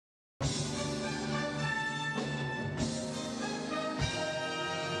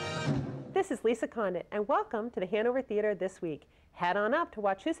This is Lisa Condit, and welcome to the Hanover Theatre this week. Head on up to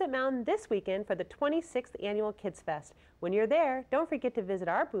Wachusett Mountain this weekend for the 26th Annual Kids Fest. When you're there, don't forget to visit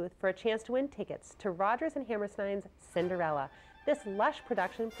our booth for a chance to win tickets to Rodgers and Hammerstein's Cinderella. This lush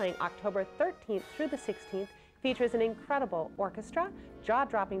production, playing October 13th through the 16th, features an incredible orchestra,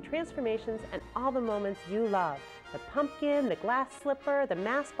 jaw-dropping transformations, and all the moments you love. The pumpkin, the glass slipper, the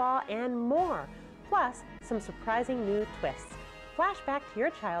mass ball, and more. Plus, some surprising new twists. Flash back to your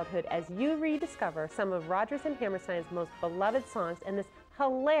childhood as you rediscover some of Rodgers and Hammerstein's most beloved songs in this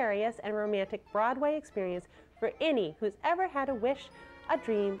hilarious and romantic Broadway experience for any who's ever had a wish, a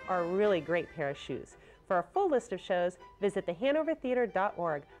dream, or a really great pair of shoes. For a full list of shows, visit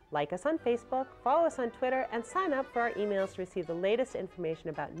thehanovertheatre.org. Like us on Facebook, follow us on Twitter, and sign up for our emails to receive the latest information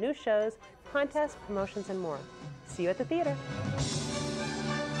about new shows, contests, promotions, and more. See you at the theater.